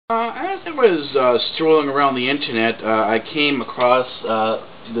As I was strolling around the internet, I came across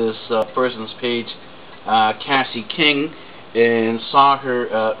this person's page, Cassie King, and saw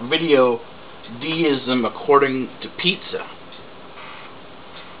her video, Deism According to Pizza.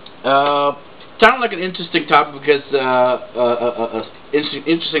 Sounded like an interesting topic because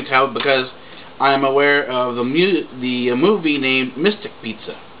interesting topic because I am aware of the movie named Mystic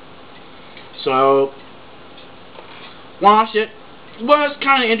Pizza. So watched it. Was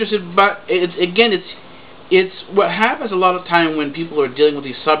kind of interested, but it's what happens a lot of time when people are dealing with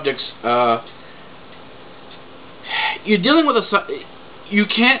these subjects. You're dealing with you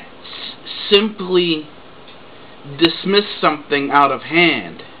can't simply dismiss something out of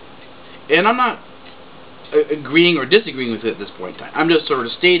hand, and I'm not agreeing or disagreeing with it at this point in time. I'm just sort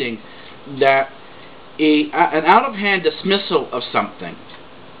of stating that an out of hand dismissal of something,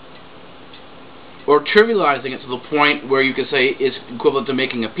 or trivializing it to the point where you could say it's equivalent to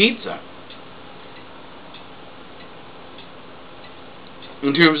making a pizza,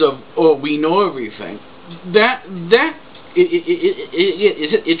 in terms of, oh, we know everything,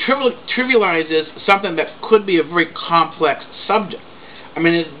 it trivializes something that could be a very complex subject. I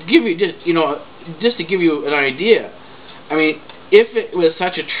mean, just to give you an idea, I mean, if it was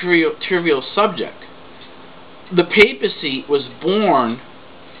such a trivial subject, the papacy was born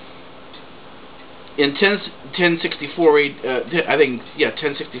in 1064, I think, yeah,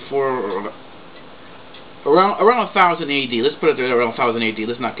 1064, or around 1000 AD. Let's put it there, around 1000 AD.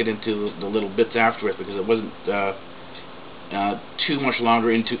 Let's not get into the little bits after it, because it wasn't too much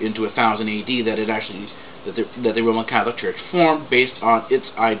longer into 1000 AD that it actually that the Roman Catholic Church formed based on its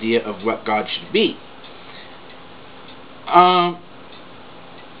idea of what God should be. And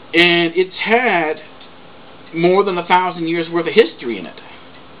it's had more than 1,000 years worth of history in it.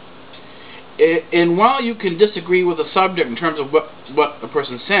 And while you can disagree with a subject in terms of what a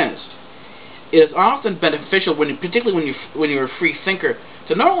person says, it is often beneficial, particularly when you're a free thinker,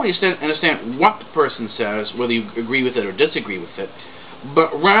 to not only understand what the person says, whether you agree with it or disagree with it,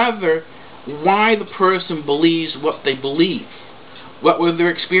 but rather why the person believes what they believe. What were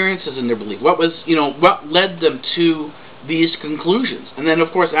their experiences in their belief? What led them to these conclusions? And then,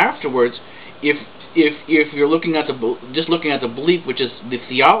 of course, afterwards, if you're looking at just looking at the belief, which is the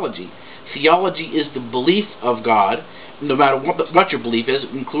theology. Theology is the belief of God, no matter what your belief is,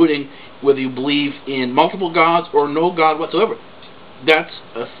 including whether you believe in multiple gods or no God whatsoever. That's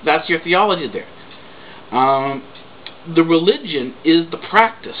your theology there. The religion is the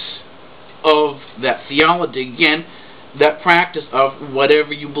practice of that theology. Again, that practice of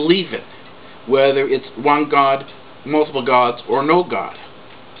whatever you believe in, whether it's one God, multiple gods, or no God.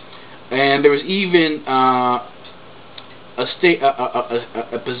 And there is even a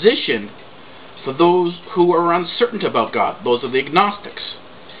position for those who are uncertain about God. Those are the agnostics.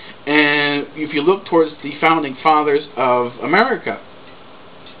 And if you look towards the founding fathers of America,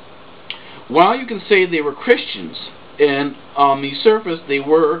 while you can say they were Christians, and on the surface they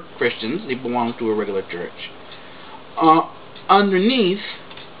were Christians, they belonged to a regular church, underneath,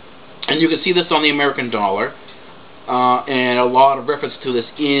 and you can see this on the American dollar, and a lot of reference to this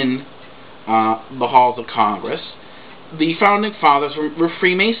in the halls of Congress, the founding fathers were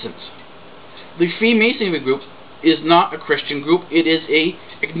Freemasons. The Freemasonry group is not a Christian group. It is a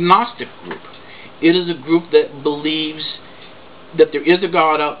agnostic group. It is a group that believes that there is a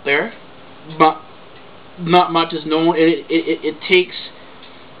God out there, but not much is known. It takes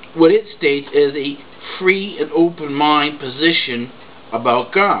what it states as a free and open mind position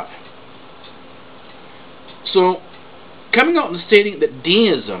about God. So, coming out and stating that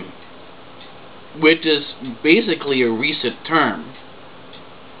deism, which is basically a recent term,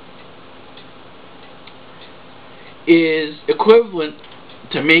 is equivalent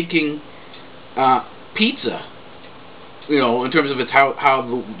to making pizza, in terms of how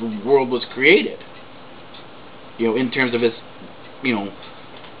the world was created, in terms of its,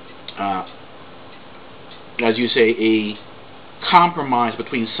 as you say, a compromise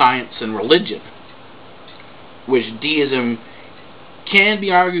between science and religion, which deism can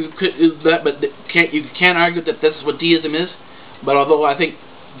be argued, but you can't argue that this is what deism is. But although I think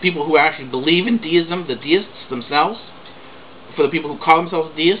people who actually believe in deism, the deists themselves, for the people who call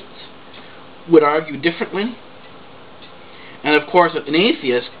themselves deists, would argue differently. And of course, an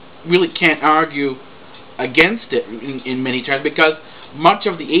atheist really can't argue against it in many terms, because much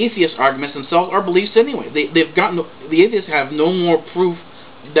of the atheist arguments themselves are beliefs anyway. The atheists have no more proof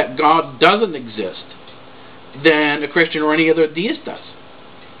that God doesn't exist than a Christian or any other deist does.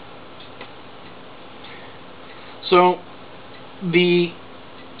 So the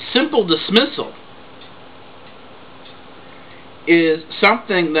simple dismissal is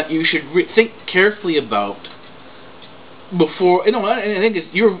something that you should think carefully about before. You know, I think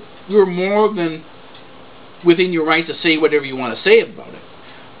you're more than within your right to say whatever you want to say about it.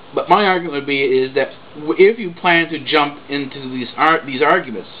 But my argument would be is that if you plan to jump into these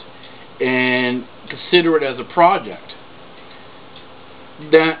arguments and consider it as a project,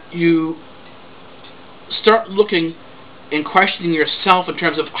 that you start looking and questioning yourself in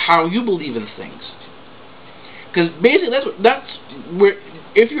terms of how you believe in things. Because basically that's where,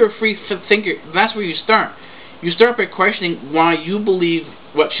 if you're a free thinker, that's where you start. You start by questioning why you believe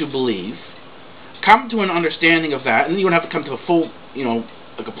what you believe, come to an understanding of that, and you don't have to come to a full, you know,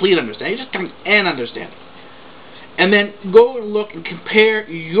 a complete understanding, you just come to an understanding. And then go and look and compare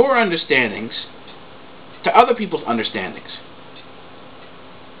your understandings to other people's understandings.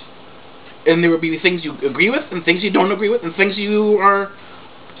 And there will be things you agree with and things you don't agree with and things you are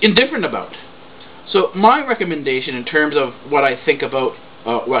indifferent about. So my recommendation in terms of what I think about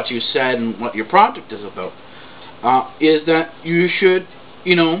what you said and what your project is about is that you should,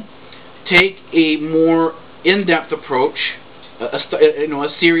 you know, take a more in-depth approach, a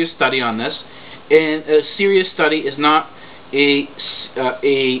serious study on this. And a serious study is not a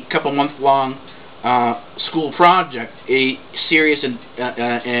couple month long school project. A serious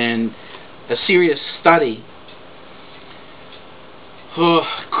a serious study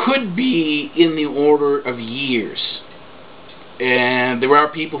could be in the order of years. And there are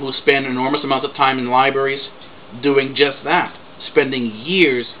people who spend enormous amounts of time in libraries doing just that, spending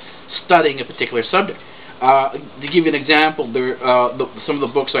years studying a particular subject. To give you an example, some of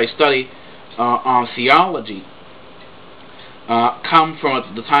the books I study on theology come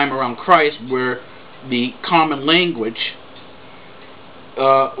from the time around Christ, where the common language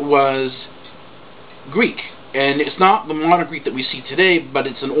was Greek. And it's not the modern Greek that we see today, but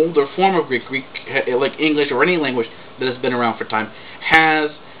it's an older form of Greek. Greek, like English or any language that has been around for time,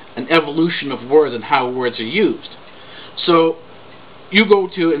 has an evolution of words and how words are used. So you go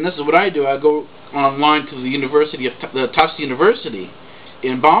to, and this is what I do, I go online to the University of the Tufts University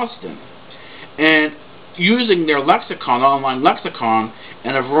in Boston, and using their lexicon, online lexicon,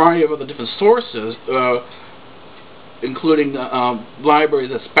 and a variety of other different sources, including libraries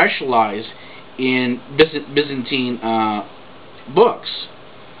that specialize in Byzantine books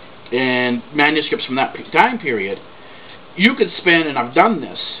and manuscripts from that time period, you could spend, and I've done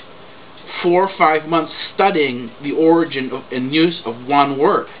this, 4 or 5 months studying the origin of, and use of one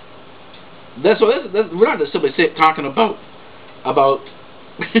word. We're not just simply talking about a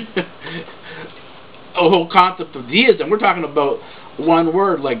whole concept of deism. We're talking about one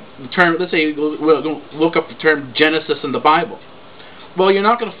word, like the term. Let's say we'll look up the term Genesis in the Bible. Well, you're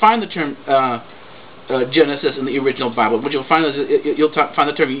not going to find the term Genesis in the original Bible. What you'll find is you'll find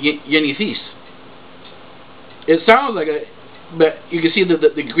the term Yenithis. It sounds like it, but you can see that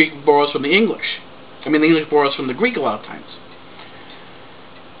the Greek borrows from the English. I mean, the English borrows from the Greek a lot of times.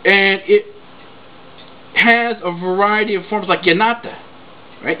 And it has a variety of forms, like Yanata,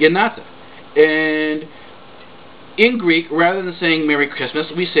 right? Yanata. And in Greek, rather than saying Merry Christmas,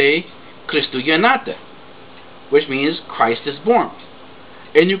 we say Christou Yanata, which means Christ is born.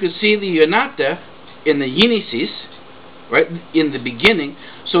 And you can see the Yanata in the Genesis, right, in the beginning.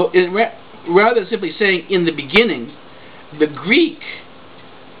 So rather than simply saying in the beginning, the Greek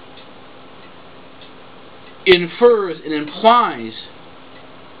infers and implies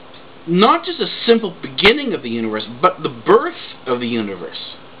not just a simple beginning of the universe, but the birth of the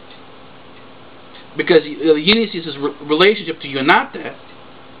universe. Because the Genesis' relationship to Yanata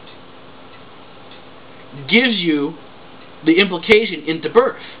gives you the implication into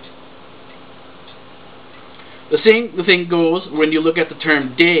birth. The same thing goes when you look at the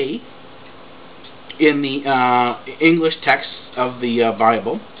term day in the English text of the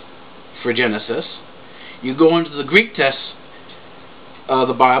Bible for Genesis. You go into the Greek text of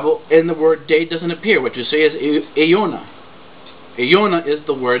the Bible, and the word day doesn't appear. What you say is Eona. Eona is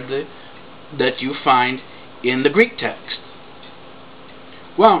the word that you find in the Greek text.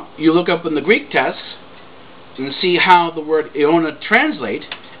 Well, you look up in the Greek text and see how the word Eona translates.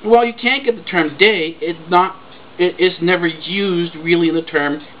 Well, you can't get the term day. It's never used really in the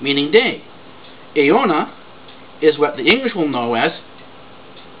term meaning day. Eona is what the English will know as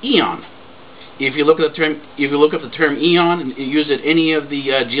eon. If you look at the term eon and use it in any of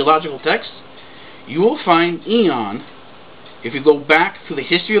the geological texts, you will find eon, if you go back through the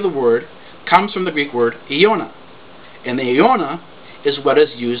history of the word, comes from the Greek word Eona. And the Eona is what is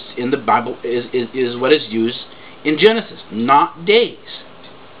used in the Bible, is what is used in Genesis, not days.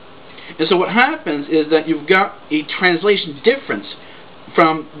 And so what happens is that you've got a translation difference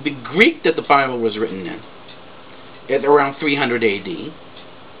from the Greek that the Bible was written in at around 300 AD,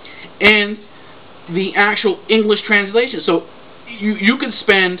 and the actual English translation. So you could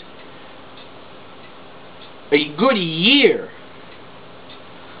spend a good year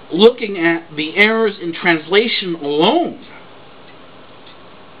looking at the errors in translation alone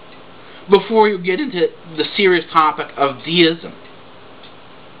before you get into the serious topic of deism.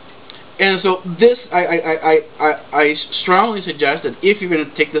 And so this, I strongly suggest that if you're going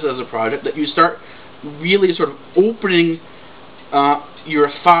to take this as a project, that you start really sort of opening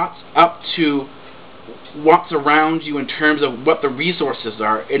your thoughts up to what's around you in terms of what the resources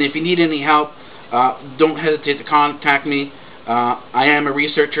are. And if you need any help, don't hesitate to contact me. I am a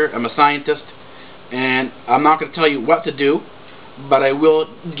researcher, I'm a scientist, and I'm not going to tell you what to do, but I will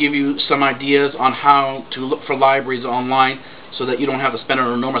give you some ideas on how to look for libraries online so that you don't have to spend an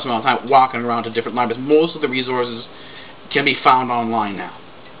enormous amount of time walking around to different libraries. Most of the resources can be found online now.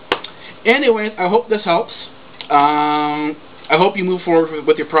 Anyways, I hope this helps. I hope you move forward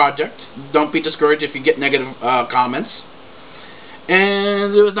with your project. Don't be discouraged if you get negative comments.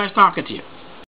 And it was nice talking to you.